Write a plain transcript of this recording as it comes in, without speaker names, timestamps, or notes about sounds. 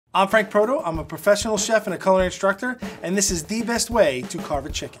I'm Frank Proto, I'm a professional chef and a culinary instructor, and this is the best way to carve a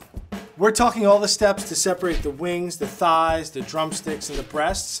chicken. We're talking all the steps to separate the wings, the thighs, the drumsticks, and the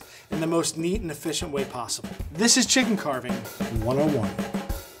breasts in the most neat and efficient way possible. This is chicken carving 101.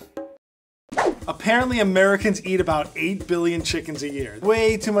 Apparently Americans eat about 8 billion chickens a year.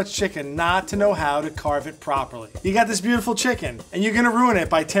 Way too much chicken not to know how to carve it properly. You got this beautiful chicken, and you're gonna ruin it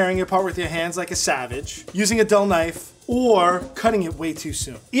by tearing it apart with your hands like a savage, using a dull knife, or cutting it way too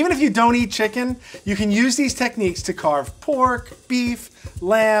soon. Even if you don't eat chicken, you can use these techniques to carve pork, beef,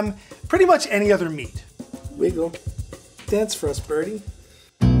 lamb, pretty much any other meat. Wiggle. Dance for us, birdie.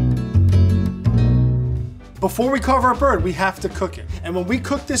 Before we carve our bird, we have to cook it. And when we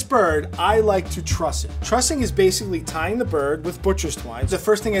cook this bird, I like to truss it. Trussing is basically tying the bird with butcher's twine. The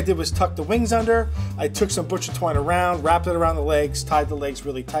first thing I did was tuck the wings under. I took some butcher twine around, wrapped it around the legs, tied the legs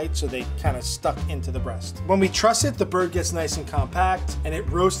really tight so they kind of stuck into the breast. When we truss it, the bird gets nice and compact, and it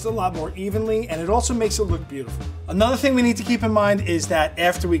roasts a lot more evenly, and it also makes it look beautiful. Another thing we need to keep in mind is that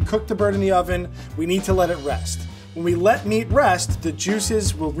after we cook the bird in the oven, we need to let it rest. When we let meat rest, the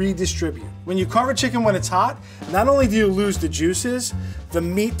juices will redistribute. When you carve a chicken when it's hot, not only do you lose the juices, the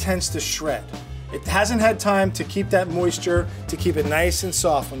meat tends to shred. It hasn't had time to keep that moisture, to keep it nice and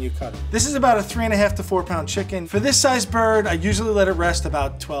soft when you cut it. This is about a 3.5 to 4 pound chicken. For this size bird, I usually let it rest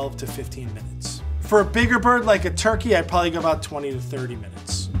about 12 to 15 minutes. For a bigger bird like a turkey, I'd probably go about 20 to 30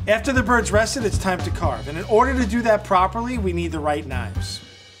 minutes. After the bird's rested, it's time to carve. And in order to do that properly, we need the right knives.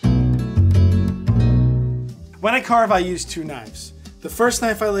 When I carve, I use 2 knives. The first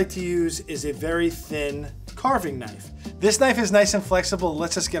knife I like to use is a very thin carving knife. This knife is nice and flexible,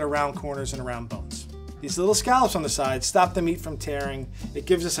 lets us get around corners and around bones. These little scallops on the side stop the meat from tearing. It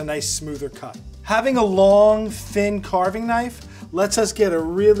gives us a nice smoother cut. Having a long, thin carving knife lets us get a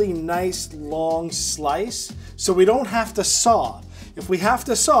really nice long slice so we don't have to saw. If we have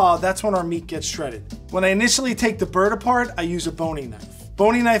to saw, that's when our meat gets shredded. When I initially take the bird apart, I use a boning knife.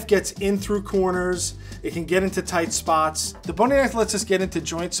 Boning knife gets in through corners, it can get into tight spots. The boning knife lets us get into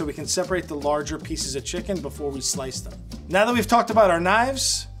joints so we can separate the larger pieces of chicken before we slice them. Now that we've talked about our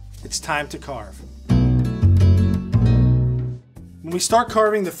knives, it's time to carve. When we start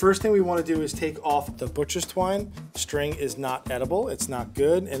carving, the first thing we want to do is take off the butcher's twine. String is not edible, it's not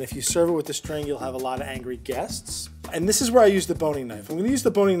good, and if you serve it with the string, you'll have a lot of angry guests. And this is where I use the boning knife. I'm going to use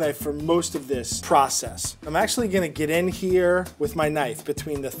the boning knife for most of this process. I'm actually going to get in here with my knife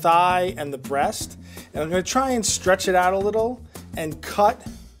between the thigh and the breast, and I'm going to try and stretch it out a little and cut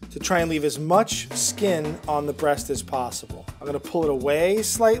to try and leave as much skin on the breast as possible. I'm going to pull it away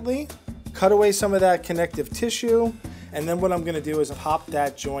slightly, cut away some of that connective tissue, and then what I'm going to do is pop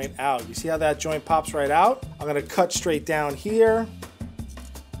that joint out. You see how that joint pops right out? I'm going to cut straight down here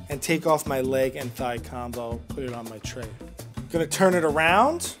and take off my leg and thigh combo, put it on my tray. I'm gonna turn it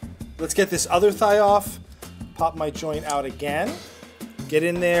around. Let's get this other thigh off, pop my joint out again, get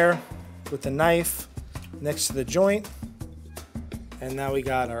in there with the knife next to the joint, and now we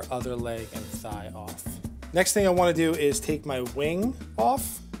got our other leg and thigh off. Next thing I wanna do is take my wing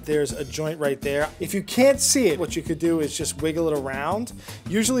off. There's a joint right there. If you can't see it, what you could do is just wiggle it around.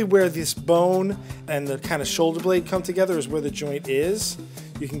 Usually where this bone and the kind of shoulder blade come together is where the joint is.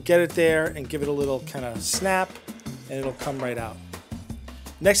 You can get it there and give it a little kind of snap and it'll come right out.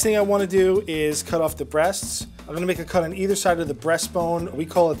 Next thing I want to do is cut off the breasts. I'm going to make a cut on either side of the breastbone. We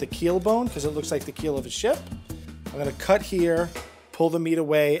call it the keel bone because it looks like the keel of a ship. I'm going to cut here, pull the meat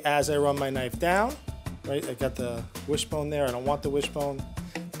away as I run my knife down. Right, I got the wishbone there. I don't want the wishbone.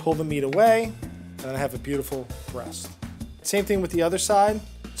 Pull the meat away and then I have a beautiful breast. Same thing with the other side.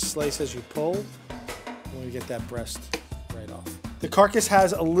 Slice as you pull and we get that breast right off. The carcass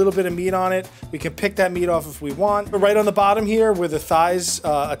has a little bit of meat on it. We can pick that meat off if we want. But right on the bottom here where the thighs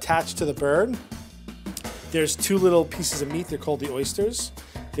attach to the bird, there's 2 little pieces of meat. They're called the oysters.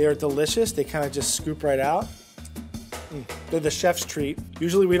 They are delicious. They kind of just scoop right out. They're the chef's treat.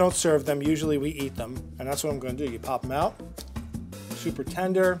 Usually we don't serve them. Usually we eat them. And that's what I'm going to do. You pop them out. Super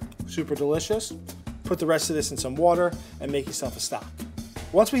tender, super delicious. Put the rest of this in some water and make yourself a stock.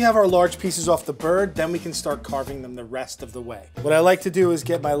 Once we have our large pieces off the bird, then we can start carving them the rest of the way. What I like to do is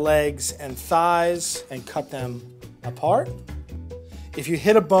get my legs and thighs and cut them apart. If you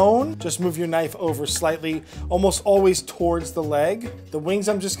hit a bone, just move your knife over slightly, almost always towards the leg. The wings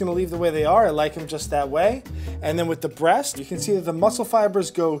I'm just gonna leave the way they are. I like them just that way. And then with the breast, you can see that the muscle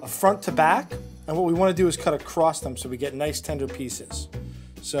fibers go front to back. And what we wanna do is cut across them so we get nice tender pieces.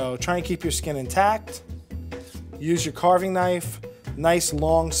 So try and keep your skin intact. Use your carving knife. Nice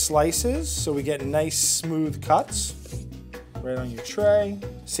long slices so we get nice smooth cuts right on your tray.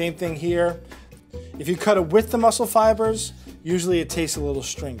 Same thing here. If you cut it with the muscle fibers, usually it tastes a little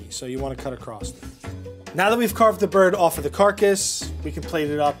stringy, so you want to cut across it. Now that we've carved the bird off of the carcass, we can plate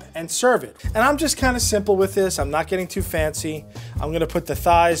it up and serve it. And I'm just kind of simple with this. I'm not getting too fancy. I'm gonna put the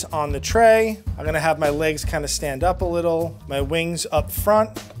thighs on the tray. I'm gonna have my legs kind of stand up a little, my wings up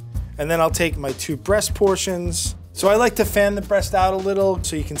front, and then I'll take my 2 breast portions. So I like to fan the breast out a little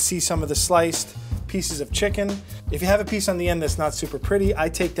so you can see some of the sliced pieces of chicken. If you have a piece on the end that's not super pretty, I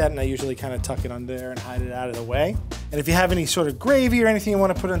take that and I usually kind of tuck it under there and hide it out of the way. And if you have any sort of gravy or anything you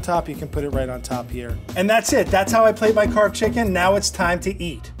want to put on top, you can put it right on top here. And that's it. That's how I plate my carved chicken. Now it's time to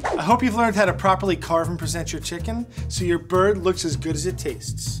eat. I hope you've learned how to properly carve and present your chicken so your bird looks as good as it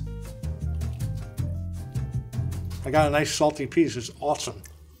tastes. I got a nice salty piece. It's awesome.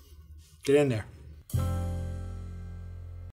 Get in there.